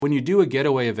When you do a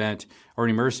getaway event or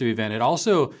an immersive event, it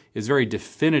also is very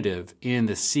definitive in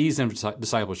the season of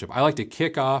discipleship. I like to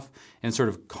kick off and sort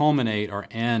of culminate or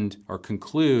end or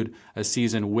conclude a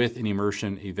season with an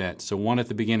immersion event. So one at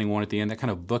the beginning, one at the end, that kind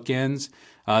of bookends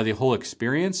the whole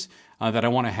experience that I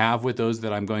want to have with those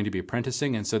that I'm going to be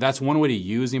apprenticing. And so that's one way to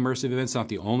use immersive events, not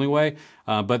the only way,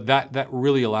 but that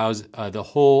really allows the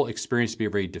whole experience to be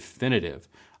very definitive.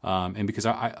 And because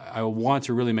I want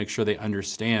to really make sure they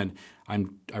understand, I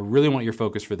really want your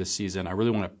focus for this season. I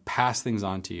really want to pass things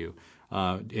on to you.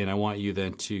 And I want you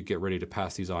then to get ready to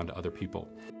pass these on to other people.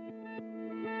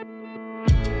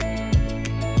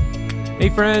 Hey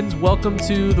friends, welcome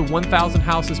to the 1000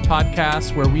 Houses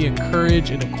podcast, where we encourage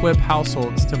and equip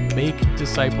households to make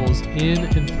disciples in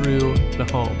and through the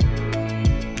home.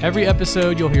 Every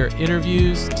episode, you'll hear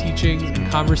interviews, teachings,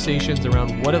 and conversations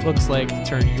around what it looks like to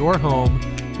turn your home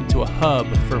into a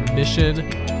hub for mission,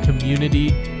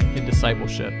 community, and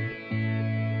discipleship.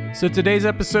 So today's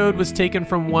episode was taken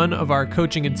from one of our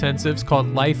coaching intensives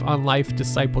called Life on Life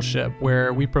Discipleship,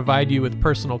 where we provide you with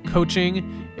personal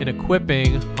coaching and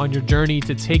equipping on your journey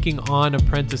to taking on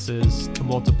apprentices to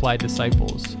multiply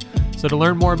disciples. So to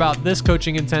learn more about this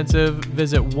coaching intensive,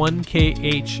 visit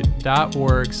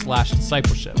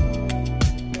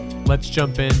 1kh.org/discipleship. Let's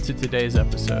jump into today's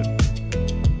episode.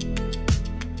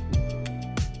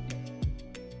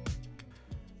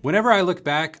 Whenever I look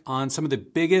back on some of the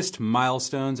biggest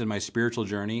milestones in my spiritual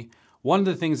journey, one of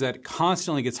the things that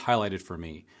constantly gets highlighted for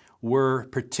me were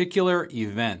particular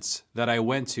events that I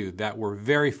went to that were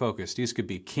very focused. These could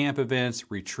be camp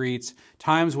events, retreats,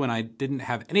 times when I didn't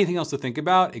have anything else to think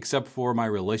about except for my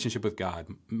relationship with God,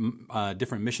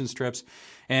 different mission trips.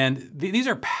 And these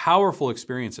are powerful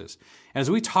experiences. And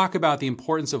as we talk about the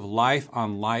importance of life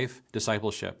on life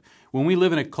discipleship, when we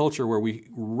live in a culture where we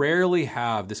rarely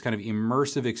have this kind of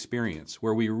immersive experience,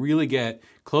 where we really get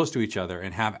close to each other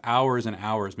and have hours and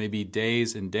hours, maybe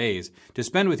days and days to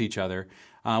spend with each other,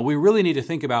 we really need to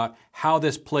think about how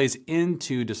this plays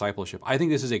into discipleship. I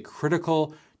think this is a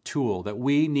critical tool that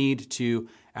we need to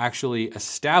actually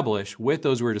establish with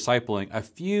those we're discipling, a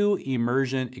few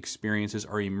immersion experiences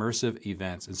or immersive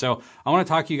events. And so I want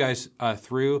to talk to you guys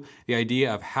through the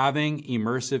idea of having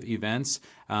immersive events.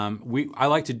 I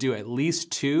like to do at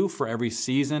least 2 for every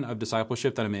season of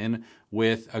discipleship that I'm in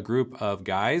with a group of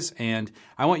guys. And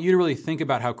I want you to really think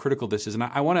about how critical this is. And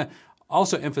I want to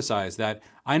also emphasize that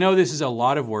I know this is a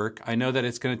lot of work. I know that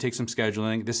it's going to take some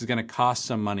scheduling. This is going to cost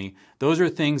some money. Those are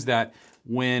things that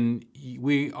when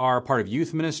we are part of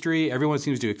youth ministry, everyone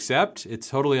seems to accept. It's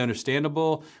totally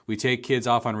understandable. We take kids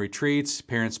off on retreats,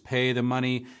 parents pay the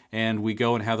money, and we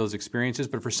go and have those experiences.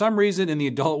 But for some reason in the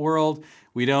adult world,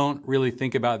 we don't really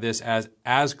think about this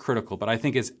as critical. But I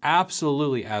think it's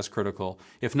absolutely as critical,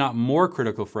 if not more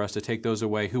critical, for us to take those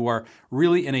away who are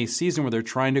really in a season where they're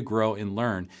trying to grow and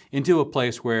learn into a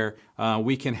place where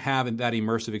we can have that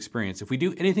immersive experience. If we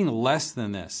do anything less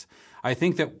than this, I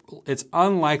think that it's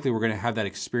unlikely we're going to have that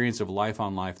experience of life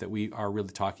on life that we are really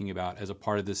talking about as a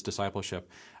part of this discipleship.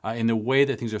 In the way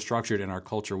that things are structured in our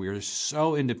culture, we are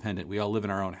so independent. We all live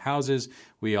in our own houses.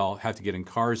 We all have to get in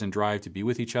cars and drive to be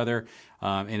with each other.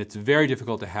 And it's very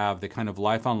difficult to have the kind of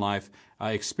life on life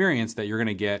experience that you're going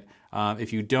to get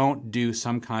if you don't do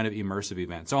some kind of immersive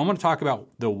event. So I'm going to talk about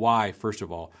the why, first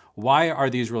of all. Why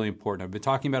are these really important? I've been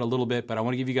talking about it a little bit, but I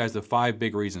want to give you guys the 5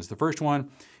 big reasons. The first one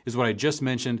is what I just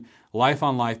mentioned, life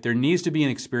on life. There needs to be an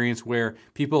experience where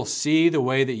people see the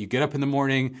way that you get up in the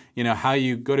morning, how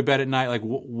you go to bed at night, like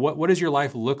what does your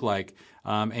life look like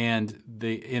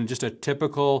in just a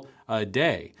typical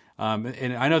day.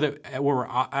 And I know that when we're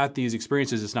at these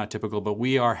experiences, it's not typical, but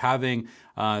we are having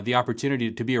the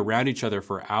opportunity to be around each other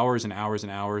for hours and hours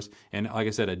and hours. And like I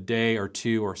said, a day or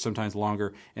 2 or sometimes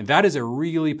longer. And that is a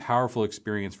really powerful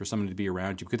experience for someone to be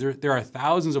around you, because there are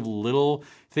thousands of little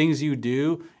things you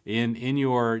do in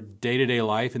your day-to-day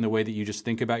life, in the way that you just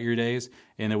think about your days,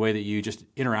 in the way that you just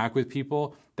interact with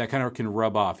people, that kind of can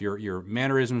rub off. Your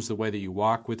mannerisms, the way that you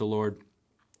walk with the Lord.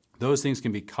 Those things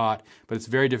can be caught, but it's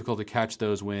very difficult to catch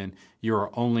those when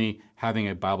you're only having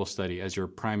a Bible study as your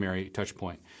primary touch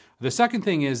point. The second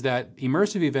thing is that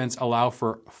immersive events allow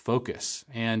for focus,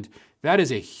 and that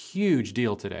is a huge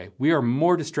deal today. We are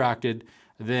more distracted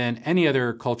than any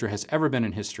other culture has ever been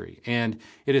in history, and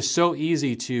it is so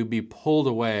easy to be pulled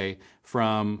away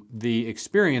from the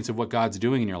experience of what God's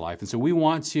doing in your life. And so we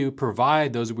want to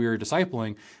provide those we are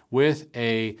discipling with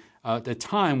a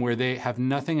time where they have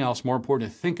nothing else more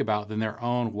important to think about than their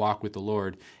own walk with the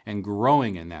Lord and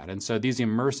growing in that. And so these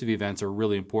immersive events are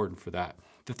really important for that.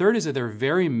 The third is that they're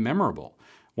very memorable.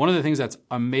 One of the things that's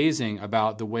amazing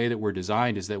about the way that we're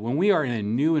designed is that when we are in a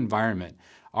new environment,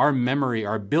 our memory,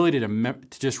 our ability to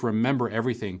just remember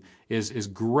everything is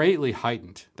greatly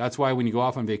heightened. That's why when you go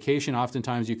off on vacation,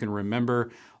 oftentimes you can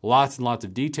remember lots and lots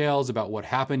of details about what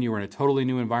happened. You were in a totally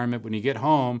new environment. When you get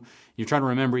home, you're trying to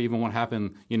remember even what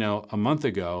happened, a month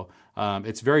ago.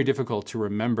 It's very difficult to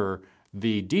remember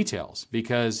the details,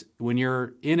 because when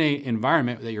you're in an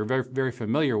environment that you're very, very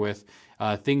familiar with,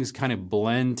 things kind of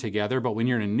blend together. But when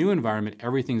you're in a new environment,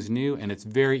 everything's new, and it's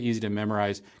very easy to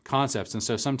memorize concepts. And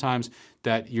so sometimes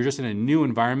that you're just in a new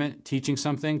environment teaching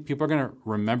something, people are going to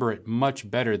remember it much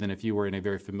better than if you were in a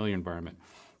very familiar environment.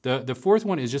 The fourth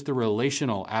one is just the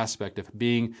relational aspect of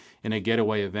being in a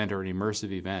getaway event or an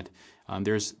immersive event.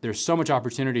 There's so much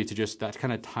opportunity to just that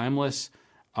kind of timeless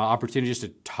opportunity just to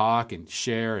talk and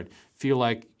share and feel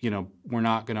like, we're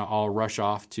not going to all rush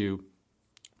off to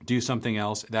do something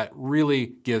else. That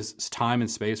really gives time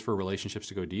and space for relationships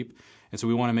to go deep. And so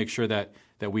we want to make sure that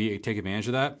we take advantage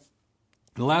of that.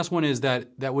 The last one is that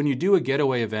when you do a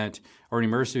getaway event or an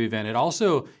immersive event, it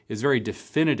also is very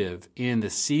definitive in the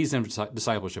season of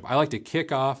discipleship. I like to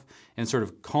kick off and sort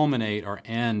of culminate or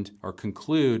end or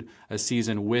conclude a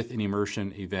season with an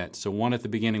immersion event. So one at the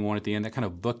beginning, one at the end, that kind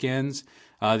of bookends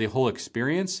the whole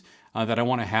experience that I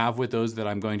want to have with those that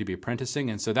I'm going to be apprenticing.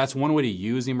 And so that's one way to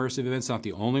use immersive events, not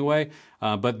the only way,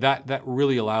 but that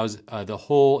really allows the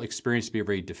whole experience to be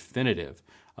very definitive.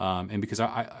 And because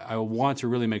I want to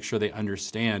really make sure they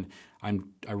understand, I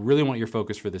really want your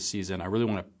focus for this season. I really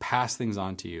want to pass things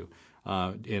on to you.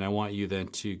 And I want you then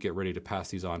to get ready to pass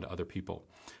these on to other people.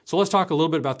 So let's talk a little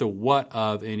bit about the what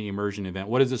of an immersion event.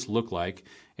 What does this look like?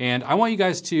 And I want you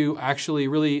guys to actually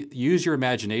really use your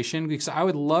imagination, because I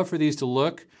would love for these to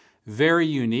look very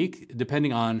unique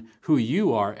depending on who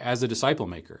you are as a disciple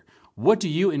maker. What do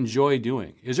you enjoy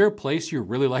doing? Is there a place you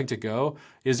really like to go?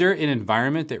 Is there an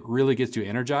environment that really gets you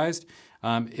energized?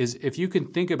 If you can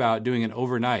think about doing an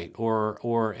overnight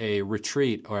or a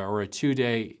retreat or a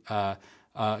 2-day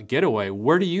getaway,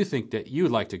 where do you think that you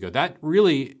would like to go? That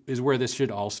really is where this should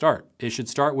all start. It should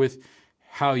start with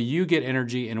how you get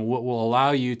energy and what will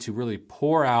allow you to really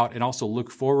pour out and also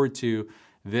look forward to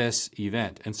this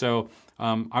event. And so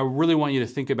I really want you to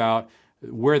think about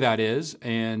where that is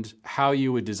and how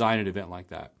you would design an event like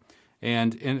that.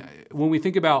 And when we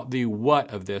think about the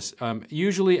what of this,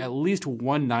 usually at least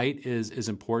one night is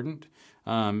important.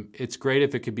 It's great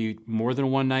if it could be more than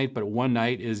one night, but one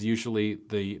night is usually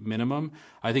the minimum.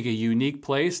 I think a unique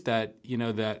place that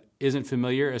that isn't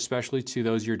familiar, especially to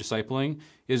those you're discipling,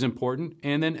 is important.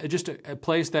 And then just a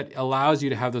place that allows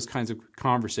you to have those kinds of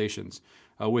conversations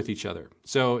with each other.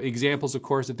 So examples, of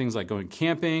course, of things like going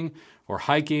camping or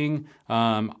hiking,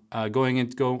 going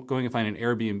and finding an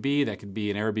Airbnb. That could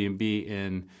be an Airbnb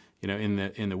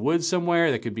in the woods somewhere.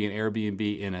 That could be an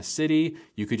Airbnb in a city.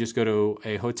 You could just go to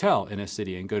a hotel in a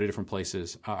city and go to different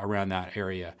places around that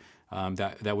area.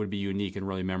 That would be unique and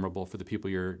really memorable for the people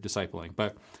you're discipling.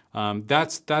 But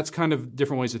that's kind of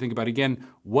different ways to think about it. Again,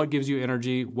 what gives you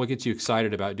energy? What gets you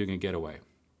excited about doing a getaway?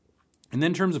 And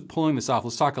then in terms of pulling this off,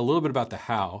 let's talk a little bit about the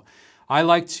how. I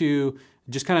like to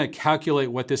just kind of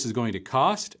calculate what this is going to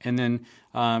cost, and then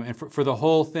for the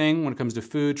whole thing, when it comes to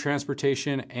food,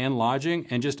 transportation, and lodging,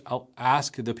 and just I'll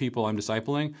ask the people I'm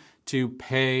discipling to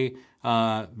pay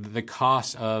the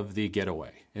cost of the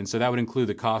getaway. And so that would include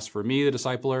the cost for me, the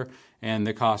discipler, and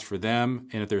the cost for them.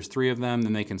 And if there's 3 of them,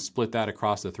 then they can split that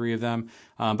across the 3 of them.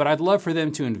 But I'd love for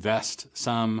them to invest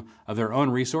some of their own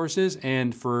resources,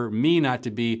 and for me not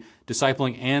to be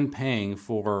discipling and paying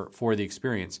for the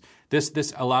experience.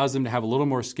 This allows them to have a little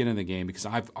more skin in the game, because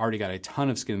I've already got a ton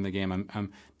of skin in the game.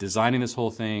 I'm designing this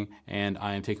whole thing, and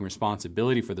I am taking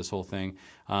responsibility for this whole thing.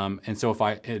 And so if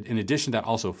I, in addition to that,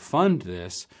 also fund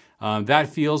this, that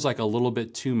feels like a little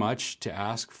bit too much to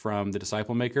ask from the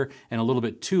disciple maker, and a little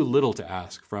bit too little to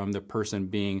ask from the person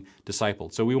being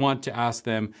discipled. So we want to ask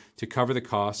them to cover the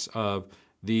costs of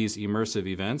these immersive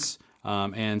events.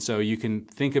 And so you can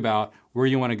think about where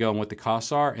you want to go and what the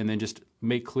costs are, and then just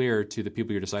make clear to the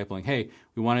people you're discipling, hey,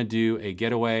 we want to do a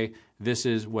getaway. This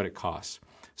is what it costs.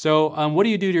 So what do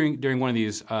you do during one of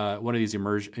these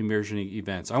immersion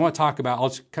events? I want to talk about, I'll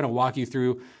just kind of walk you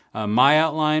through my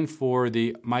outline for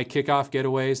my kickoff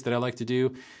getaways that I like to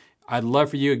do. I'd love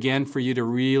for you to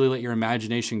really let your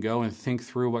imagination go and think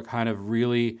through what kind of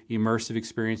really immersive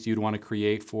experience you'd want to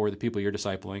create for the people you're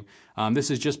discipling. This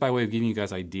is just by way of giving you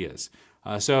guys ideas.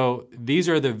 So these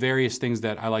are the various things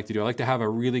that I like to do. I like to have a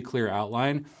really clear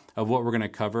outline of what we're going to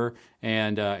cover,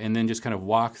 and then just kind of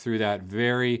walk through that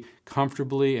very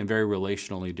comfortably and very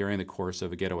relationally during the course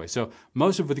of a getaway. So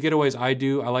most of the getaways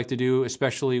I like to do,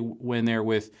 especially when they're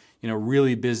with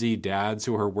really busy dads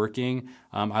who are working.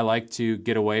 I like to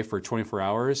get away for 24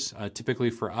 hours. Typically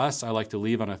for us, I like to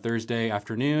leave on a Thursday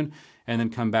afternoon and then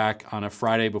come back on a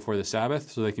Friday before the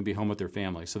Sabbath so they can be home with their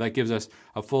family. So that gives us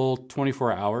a full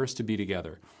 24 hours to be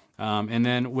together. And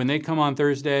then when they come on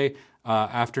Thursday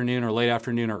afternoon or late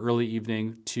afternoon or early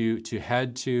evening to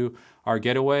head to our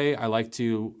getaway, I like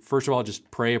to, first of all, just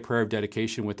pray a prayer of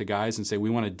dedication with the guys and say,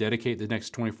 we want to dedicate the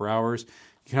next 24 hours.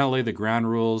 You kind of lay the ground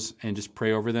rules and just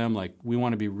pray over them. Like, we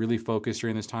want to be really focused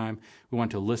during this time. We want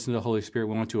to listen to the Holy Spirit.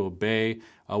 We want to obey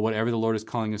whatever the Lord is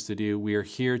calling us to do. We are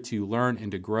here to learn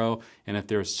and to grow. And if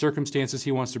there are circumstances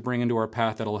He wants to bring into our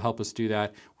path that will help us do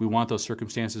that, we want those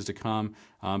circumstances to come.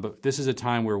 But this is a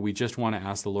time where we just want to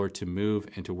ask the Lord to move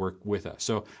and to work with us.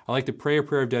 So I like to pray a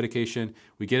prayer of dedication.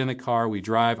 We get in the car, we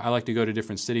drive. I like to go to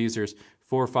different cities. There's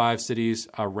 4 or 5 cities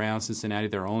around Cincinnati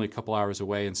that are only a couple hours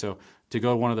away. And so to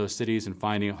go to one of those cities and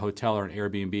finding a hotel or an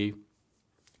Airbnb.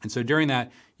 And so during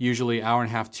that usually hour and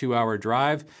a half, 2-hour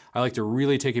drive, I like to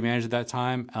really take advantage of that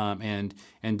time and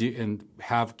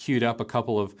have queued up a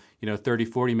couple of 30,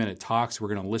 40-minute talks we're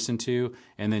going to listen to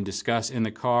and then discuss in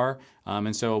the car.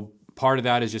 And so part of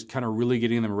that is just kind of really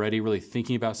getting them ready, really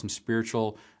thinking about some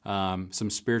spiritual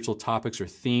topics or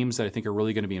themes that I think are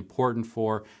really going to be important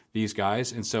for these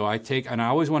guys. And so I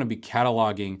always want to be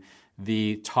cataloging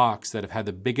the talks that have had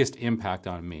the biggest impact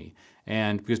on me.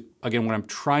 And because, again, what I'm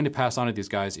trying to pass on to these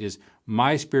guys is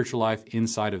my spiritual life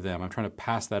inside of them. I'm trying to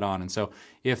pass that on. And so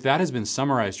if that has been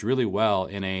summarized really well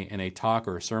in a talk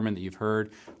or a sermon that you've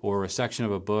heard or a section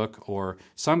of a book or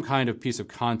some kind of piece of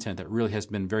content that really has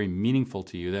been very meaningful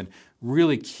to you, then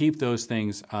really keep those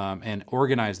things and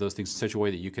organize those things in such a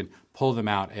way that you can pull them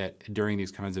out during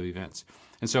these kinds of events.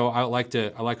 And so I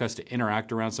like us to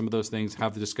interact around some of those things,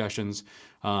 have the discussions.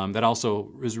 That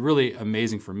also is really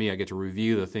amazing for me. I get to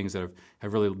review the things that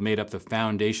have really made up the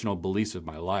foundational beliefs of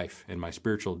my life and my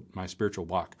spiritual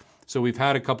walk. So we've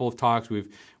had a couple of talks. We've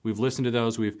listened to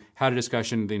those. We've had a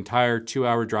discussion. The entire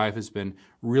 2-hour drive has been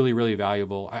really, really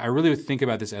valuable. I really think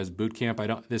about this as boot camp.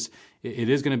 It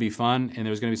is going to be fun, and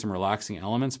there's going to be some relaxing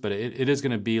elements, but it is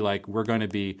going to be like we're going to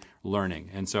be learning.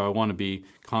 And so I want to be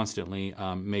constantly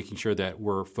making sure that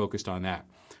we're focused on that.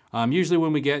 Usually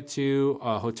when we get to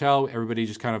a hotel, everybody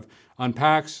just kind of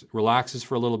unpacks, relaxes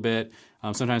for a little bit.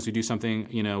 Sometimes we do something,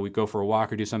 we go for a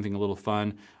walk or do something a little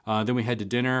fun. Then we head to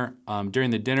dinner.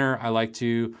 During the dinner, I like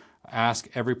to ask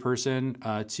every person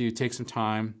to take some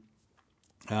time,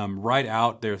 write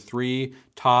out their 3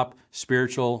 top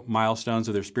spiritual milestones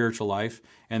of their spiritual life,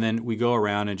 and then we go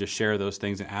around and just share those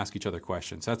things and ask each other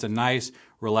questions. That's a nice,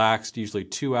 relaxed, usually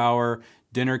 2-hour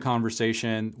dinner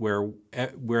conversation where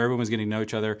everyone's getting to know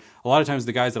each other. A lot of times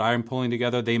the guys that I'm pulling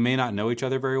together, they may not know each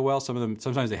other very well. Some of them,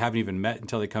 sometimes they haven't even met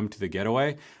until they come to the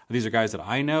getaway. These are guys that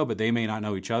I know, but they may not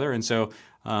know each other. And so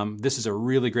this is a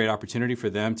really great opportunity for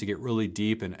them to get really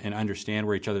deep and understand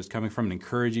where each other's coming from and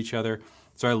encourage each other.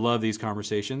 So I love these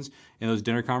conversations. In those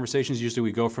dinner conversations, usually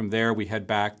we go from there, we head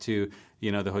back to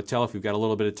the hotel. If we've got a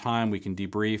little bit of time, we can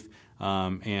debrief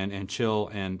and chill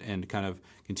and kind of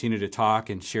continue to talk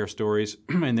and share stories,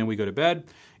 and then we go to bed.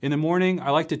 In the morning,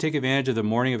 I like to take advantage of the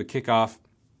morning of a kickoff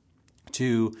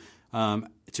to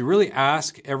really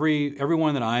ask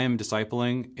everyone that I am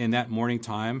discipling in that morning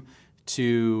time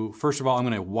to, first of all, I'm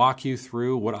going to walk you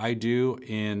through what I do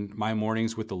in my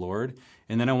mornings with the Lord,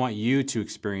 and then I want you to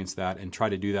experience that and try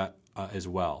to do that as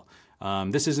well.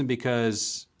 This isn't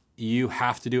because you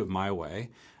have to do it my way.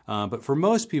 But for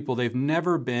most people, they've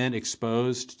never been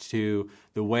exposed to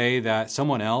the way that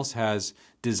someone else has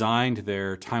designed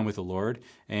their time with the Lord.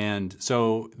 And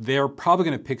so they're probably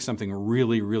going to pick something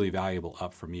really, really valuable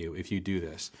up from you if you do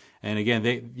this. And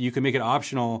again, you can make it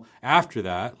optional after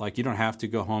that. Like, you don't have to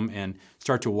go home and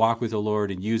start to walk with the Lord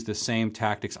and use the same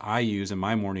tactics I use in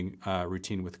my morning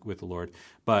routine with the Lord.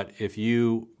 But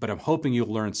I'm hoping you'll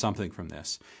learn something from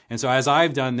this. And so as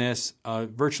I've done this,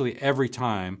 virtually every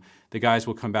time, the guys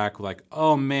will come back like,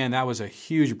 oh man, that was a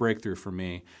huge breakthrough for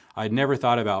me. I'd never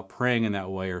thought about praying in that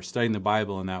way or studying the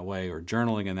Bible in that way or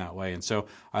journaling in that way. And so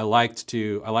I like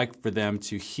for them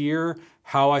to hear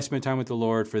how I spent time with the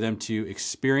Lord, for them to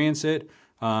experience it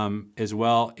as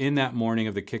well in that morning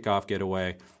of the kickoff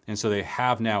getaway. And so they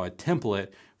have now a template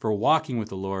for walking with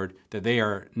the Lord that they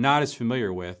are not as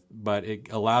familiar with, but it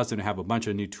allows them to have a bunch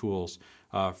of new tools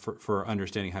for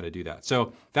understanding how to do that.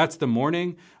 So that's the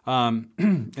morning. And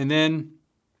then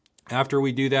after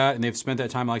we do that and they've spent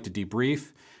that time, I like to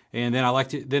debrief. And then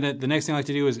the next thing I like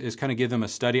to do is kind of give them a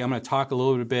study. I'm going to talk a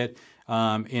little bit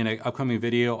in an upcoming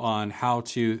video on how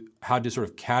to sort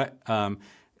of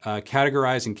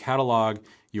categorize and catalog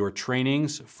your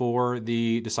trainings for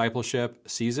the discipleship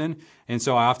season. And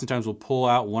so I oftentimes will pull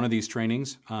out one of these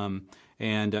trainings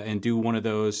and do one of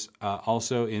those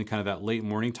also in kind of that late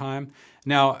morning time.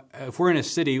 Now, if we're in a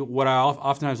city, what I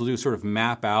oftentimes will do is sort of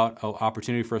map out an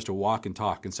opportunity for us to walk and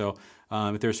talk. And so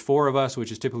if there's 4 of us,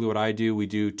 which is typically what I do, we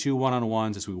do 2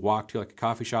 one-on-ones as we walk to like a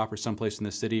coffee shop or someplace in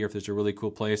the city, or if there's a really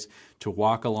cool place to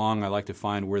walk along, I like to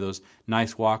find where those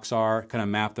nice walks are, kind of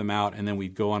map them out, and then we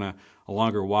go on a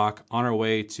longer walk on our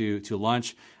way to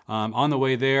lunch. On the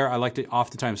way there, I like to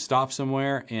oftentimes stop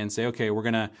somewhere and say, okay,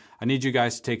 I need you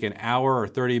guys to take an hour or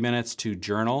 30 minutes to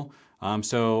journal.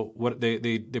 So what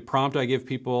the prompt I give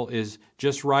people is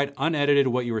just write unedited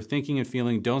what you were thinking and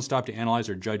feeling. Don't stop to analyze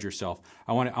or judge yourself.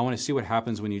 I want to see what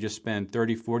happens when you just spend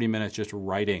 30, 40 minutes just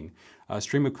writing a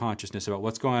stream of consciousness about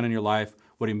what's going on in your life,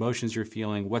 what emotions you're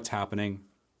feeling, what's happening.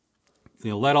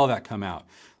 Let all that come out,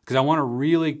 because I want to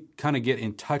really kind of get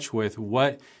in touch with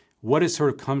what is sort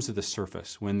of comes to the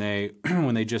surface when they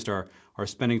just are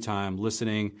spending time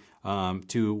listening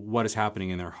to what is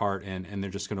happening in their heart, and they're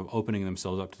just kind of opening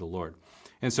themselves up to the Lord.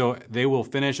 And so they will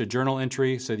finish a journal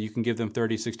entry, so that you can give them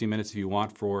 30, 60 minutes if you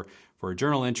want for a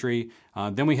journal entry.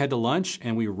 Then we head to lunch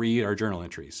and we read our journal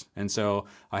entries. And so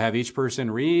I have each person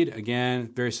read,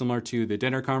 again, very similar to the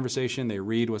dinner conversation. They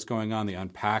read what's going on, they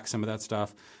unpack some of that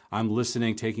stuff. I'm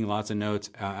listening, taking lots of notes,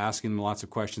 asking them lots of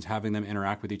questions, having them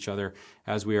interact with each other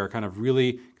as we are kind of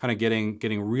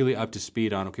getting really up to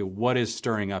speed on, okay, what is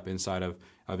stirring up inside of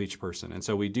each person. And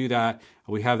so we do that.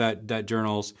 We have that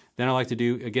journals. Then I like to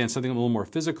do, again, something a little more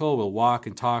physical. We'll walk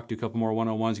and talk, do a couple more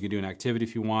one-on-ones. You can do an activity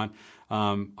if you want.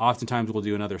 Oftentimes we'll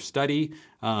do another study.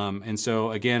 And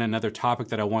so again, another topic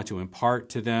that I want to impart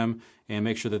to them and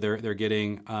make sure that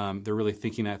they're really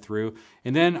thinking that through.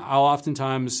 And then I'll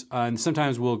oftentimes, and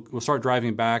sometimes we'll start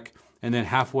driving back, and then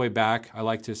halfway back, I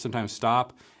like to sometimes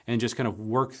stop and just kind of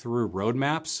work through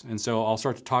roadmaps. And so I'll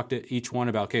start to talk to each one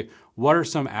about, okay, what are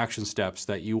some action steps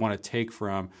that you want to take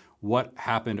from what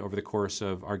happened over the course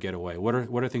of our getaway? What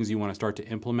are things you want to start to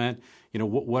implement?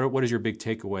 What is your big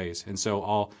takeaways? And so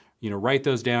I'll write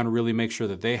those down, really make sure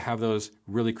that they have those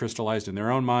really crystallized in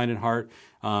their own mind and heart.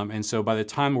 And so by the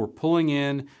time we're pulling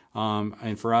in,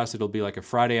 and for us, it'll be like a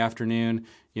Friday afternoon,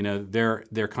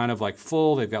 they're kind of like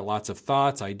full. They've got lots of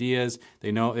thoughts, ideas.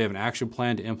 They know they have an action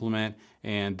plan to implement,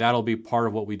 and that'll be part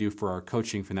of what we do for our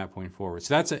coaching from that point forward.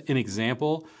 So that's an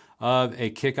example of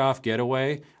a kickoff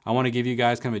getaway. I want to give you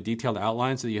guys kind of a detailed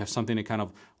outline so that you have something to kind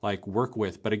of like work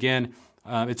with. But again,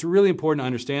 it's really important to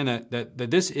understand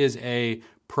that this is a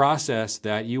process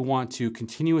that you want to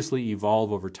continuously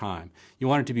evolve over time. You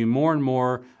want it to be more and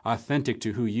more authentic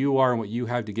to who you are and what you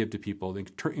have to give to people,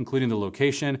 including the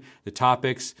location, the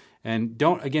topics, and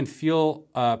don't, again, feel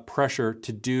pressure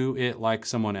to do it like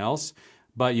someone else,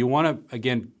 but you want to,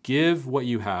 again, give what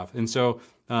you have. And so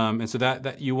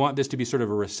that you want this to be sort of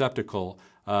a receptacle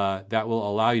that will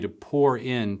allow you to pour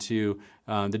into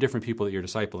the different people that you're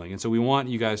discipling. And so we want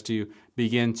you guys to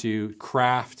begin to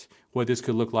craft what this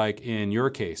could look like in your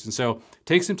case. And so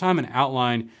take some time and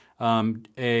outline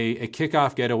a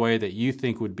kickoff getaway that you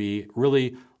think would be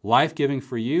really life-giving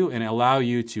for you and allow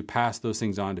you to pass those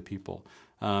things on to people.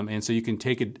 And so you can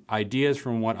take ideas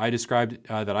from what I described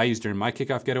that I used during my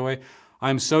kickoff getaway.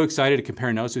 I'm so excited to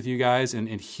compare notes with you guys and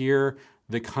hear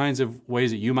the kinds of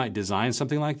ways that you might design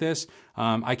something like this.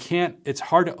 It's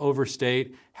hard to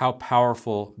overstate how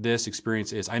powerful this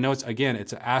experience is. I know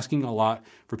it's asking a lot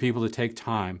for people to take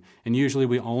time. And usually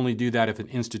we only do that if an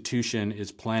institution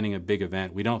is planning a big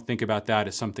event. We don't think about that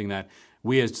as something that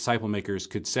we as disciple makers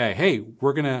could say, hey,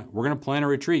 we're gonna plan a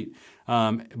retreat.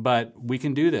 But we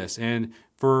can do this. And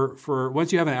for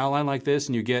once you have an outline like this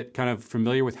and you get kind of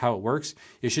familiar with how it works,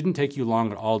 it shouldn't take you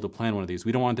long at all to plan one of these.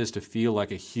 We don't want this to feel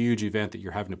like a huge event that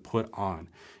you're having to put on.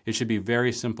 It should be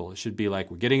very simple. It should be like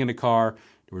we're getting in a car,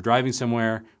 we're driving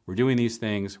somewhere, we're doing these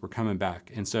things, we're coming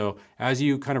back. And so as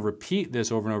you kind of repeat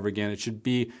this over and over again, it should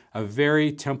be a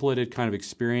very templated kind of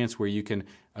experience where you can,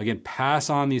 again,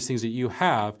 pass on these things that you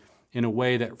have in a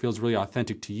way that feels really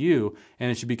authentic to you,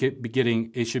 and it should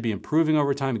be improving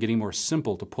over time, getting more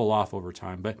simple to pull off over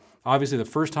time. But obviously, the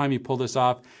first time you pull this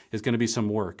off is going to be some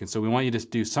work, and so we want you to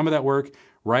do some of that work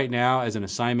right now as an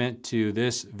assignment to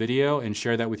this video and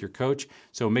share that with your coach.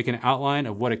 So make an outline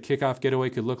of what a kickoff getaway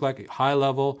could look like at high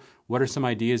level. What are some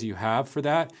ideas you have for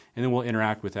that, and then we'll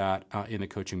interact with that in the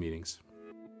coaching meetings.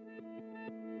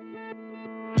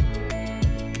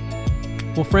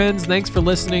 Well, friends, thanks for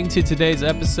listening to today's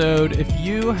episode. If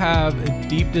you have a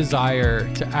deep desire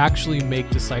to actually make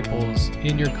disciples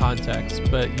in your context,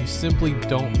 but you simply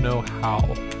don't know how,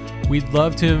 we'd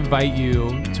love to invite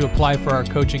you to apply for our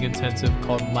coaching intensive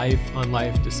called Life on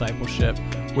Life Discipleship,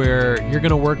 where you're going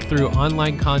to work through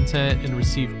online content and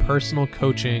receive personal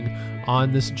coaching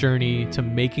on this journey to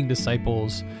making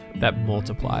disciples that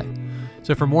multiply.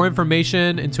 So for more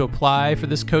information and to apply for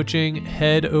this coaching,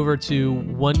 head over to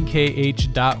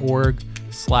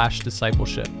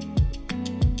 1kh.org/discipleship.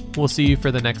 We'll see you for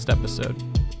the next episode.